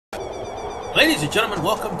Ladies and gentlemen,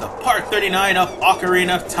 welcome to part 39 of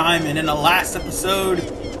Ocarina of Time, and in the last episode,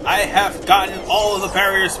 I have gotten all of the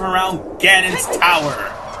barriers from around Ganon's tower.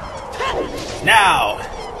 Now,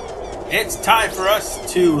 it's time for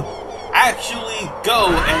us to actually go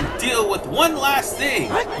and deal with one last thing.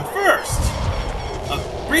 But first,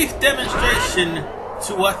 a brief demonstration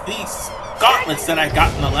to what these gauntlets that I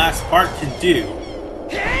got in the last part can do.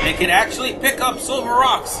 They can actually pick up silver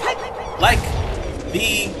rocks, like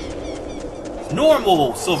the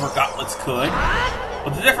normal silver gauntlets could,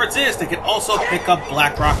 but the difference is they can also pick up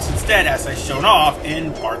black rocks instead, as I shown off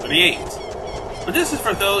in part 38. But this is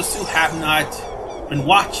for those who have not been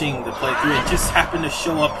watching the playthrough and just happen to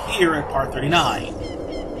show up here at part 39.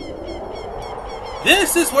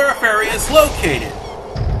 This is where a ferry is located.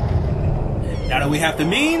 Now that we have the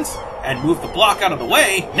means and move the block out of the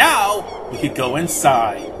way, now we could go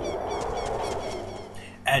inside.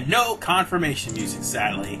 And no confirmation music,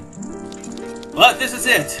 sadly. But this is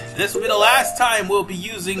it. This will be the last time we'll be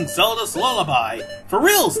using Zelda's Lullaby, for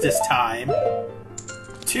reals this time,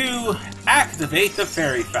 to activate the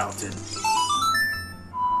fairy fountain.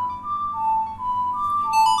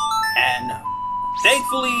 And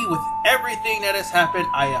thankfully, with everything that has happened,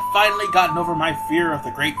 I have finally gotten over my fear of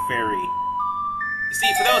the Great Fairy. You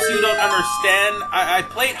see, for those of you who don't understand, I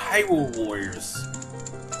played Hyrule Warriors,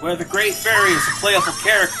 where the Great Fairy is a playable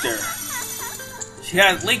character. She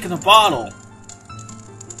had Link in a bottle.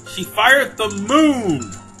 She fired the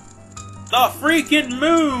moon! The freaking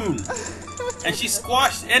moon! And she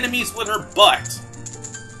squashed enemies with her butt.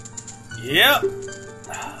 Yep.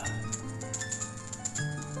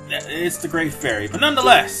 It's the Great Fairy. But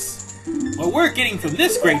nonetheless, what we're getting from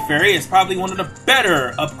this Great Fairy is probably one of the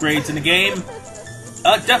better upgrades in the game.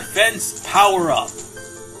 A defense power-up.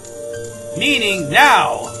 Meaning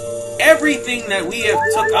now, everything that we have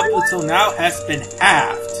took up until now has been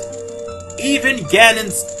halved. Even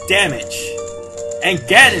Ganon's damage. And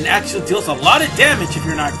Ganon actually deals a lot of damage if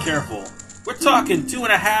you're not careful. We're talking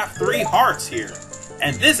 2.5, 3 hearts here.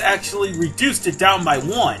 And this actually reduced it down by 1.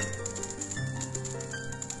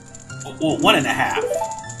 Well,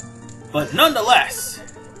 1.5. But nonetheless,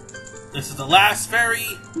 this is the last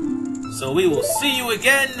fairy. So we will see you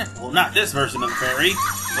again. Well, not this version of the fairy.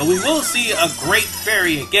 But we will see a great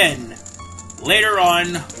fairy again later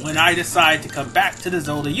on, when I decide to come back to the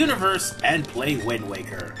Zelda universe and play Wind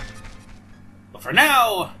Waker. But for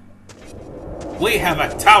now, we have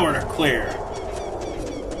a tower to clear.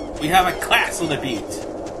 We have a castle to beat.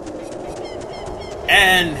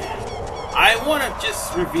 And I want to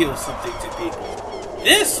just reveal something to people.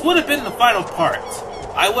 This would have been the final part.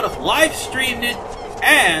 I would have live streamed it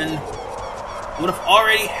and would have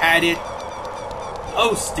already had it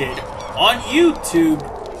posted on YouTube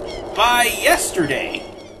by yesterday,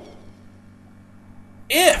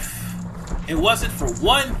 if it wasn't for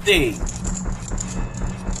one thing.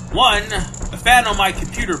 One, the fan on my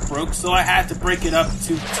computer broke, so I had to break it up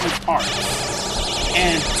to 2 parts.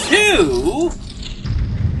 And 2,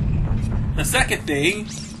 the second thing,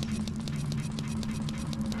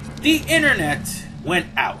 the internet went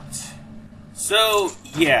out. So,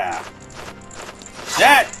 yeah,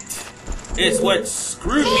 that is what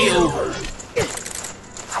screwed me over.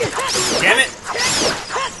 Damn it!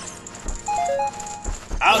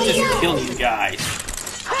 I'll just kill you guys.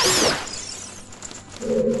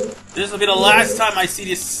 This will be the last time I see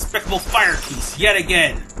these despicable fire keys yet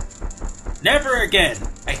again. Never again.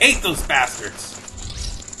 I hate those bastards.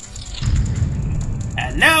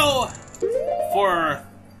 And now, for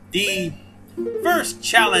the first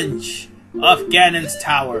challenge of Ganon's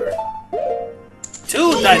Tower. To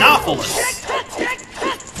Dinopolis.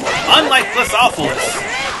 Unlike Glycopolis,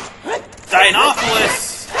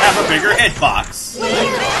 Dinopolis have a bigger hitbox.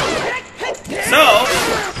 So,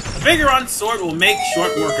 the bigger on sword will make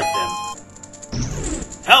short work of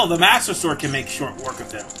them. Hell, the Master Sword can make short work of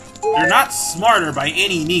them. They're not smarter by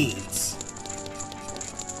any means.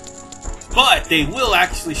 But they will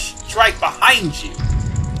actually strike behind you.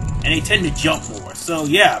 And they tend to jump more. So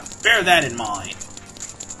yeah, bear that in mind.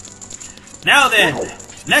 Now then,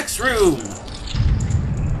 next room.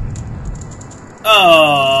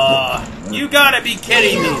 You gotta be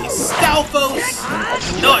kidding me.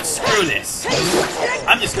 Stalfos? You know what, screw this.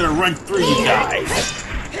 I'm just gonna run through you guys.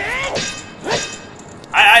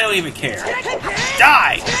 I don't even care.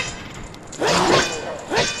 Die!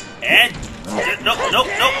 And...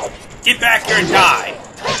 Nope. Get back here and die.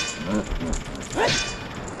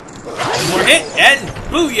 One more hit, and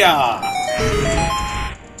booyah!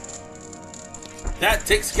 That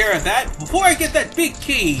takes care of that. Before I get that big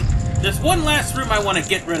key, there's one last room I want to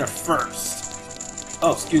get rid of first.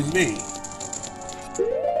 Oh, excuse me.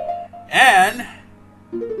 And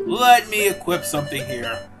let me equip something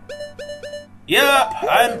here. Yup,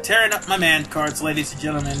 I'm tearing up my man cards, ladies and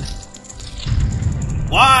gentlemen.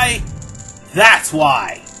 Why? That's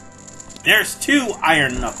why. There's 2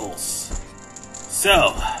 Iron Knuckles.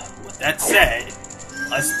 So, with that said,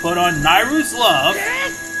 let's put on Nairu's Love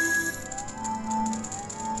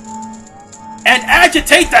and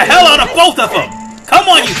agitate the hell out of both of them! Come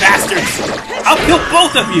on, you bastards! I'll kill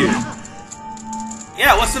both of you!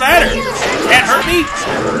 Yeah, what's the matter? Can't hurt me?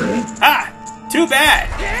 Ha! Too bad!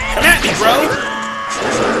 Come at me, bro!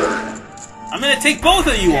 I'm gonna take both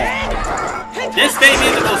of you on! This may be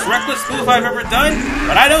the most reckless move I've ever done,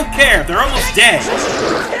 but I don't care, they're almost dead!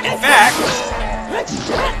 In fact,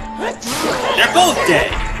 they're both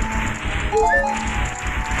dead!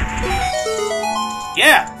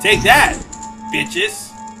 Yeah, take that, bitches!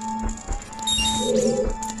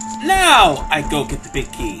 Now I go get the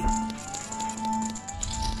big key.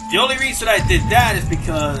 The only reason I did that is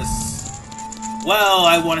because, well,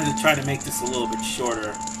 I wanted to try to make this a little bit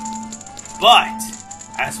shorter. But,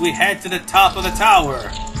 as we head to the top of the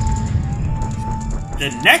tower, the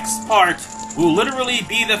next part will literally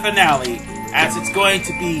be the finale, as it's going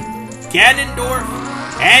to be Ganondorf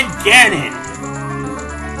and Ganon.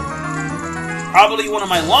 Probably one of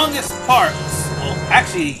my longest parts, well,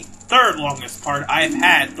 actually, third longest part I've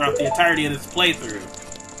had throughout the entirety of this playthrough.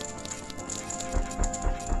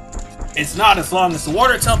 It's not as long as the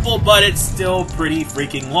Water Temple, but it's still pretty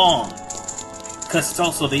freaking long. Because it's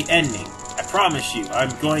also the ending. I promise you,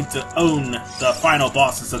 I'm going to own the final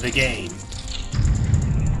bosses of the game.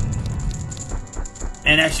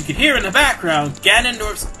 And as you can hear in the background,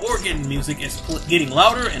 Ganondorf's organ music is getting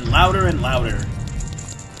louder and louder and louder.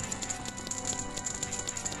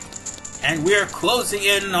 And we're closing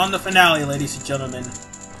in on the finale, ladies and gentlemen.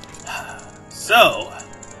 So,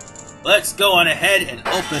 let's go on ahead and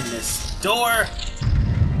open this door.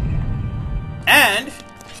 And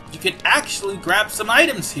you can actually grab some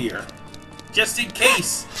items here. Just in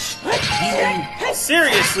case you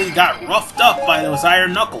seriously got roughed up by those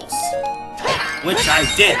Iron Knuckles. Which I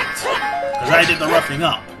didn't, because I did the roughing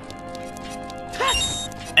up.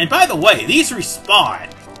 And by the way, these respawn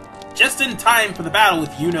just in time for the battle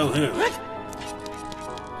with you-know-who.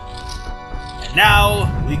 And now,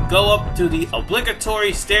 we go up to the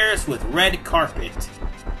obligatory stairs with red carpet.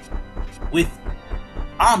 With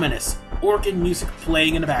ominous organ music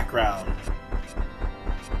playing in the background.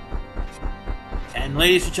 And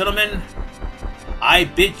ladies and gentlemen, I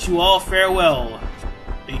bid you all farewell,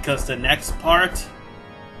 because the next part,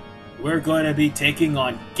 we're going to be taking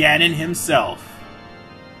on Ganon himself.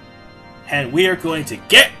 And we are going to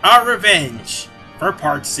get our revenge for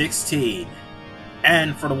part 16.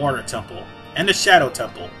 And for the Water Temple. And the Shadow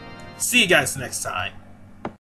Temple. See you guys next time.